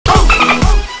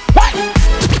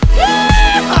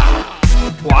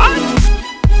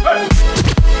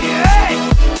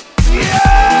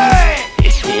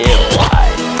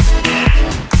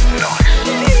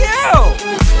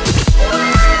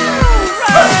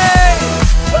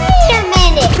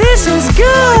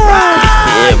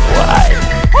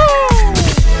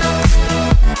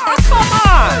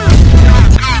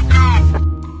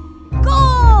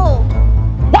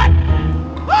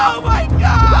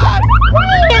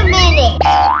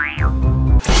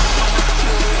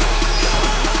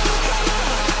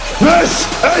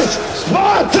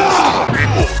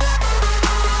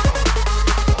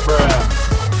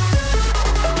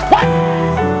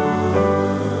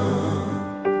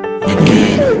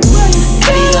again.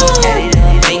 Add it up,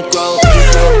 bankroll,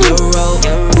 euro,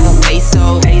 peso,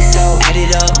 add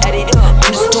it up.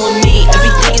 I'm just doing me,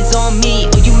 everything is on me.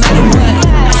 Oh, you matter what?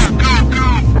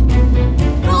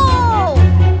 Oh!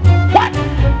 What?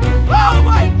 Oh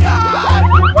my God!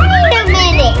 Wait a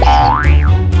minute!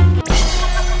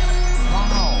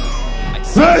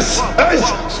 This is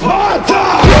Sparta!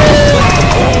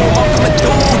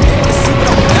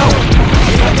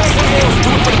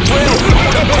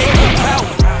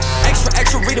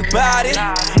 Extra, read about it.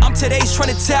 I'm today's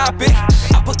trending topic.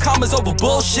 I put commas over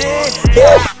bullshit.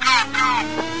 Yeah.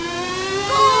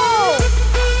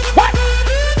 What?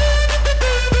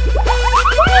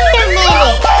 Wait a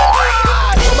minute!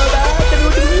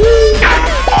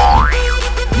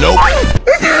 Nope.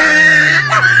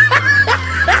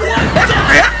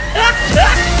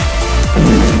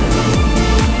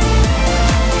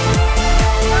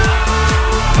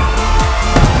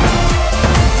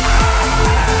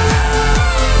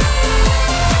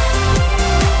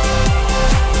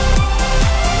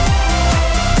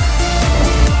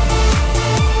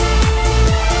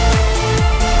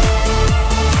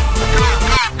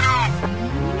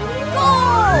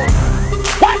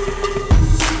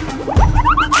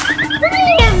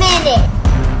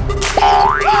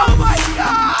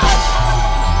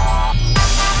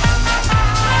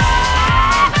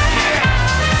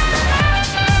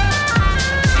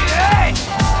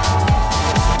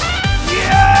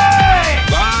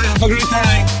 Have a great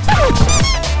time.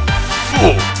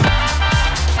 What?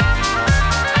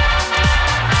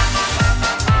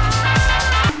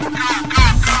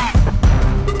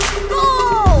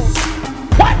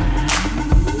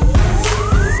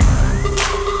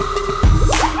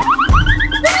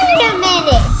 Wait a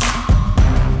minute!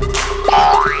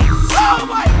 Oh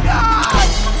my God!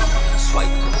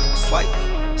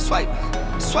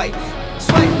 Swipe.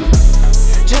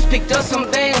 Just picked up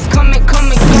some bands, come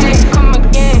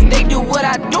again. They do what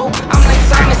I do, I'm like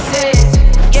Simon Says.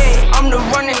 Yeah, I'm the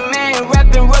running man,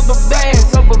 rapping rubber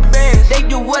bands. They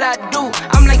do what I do.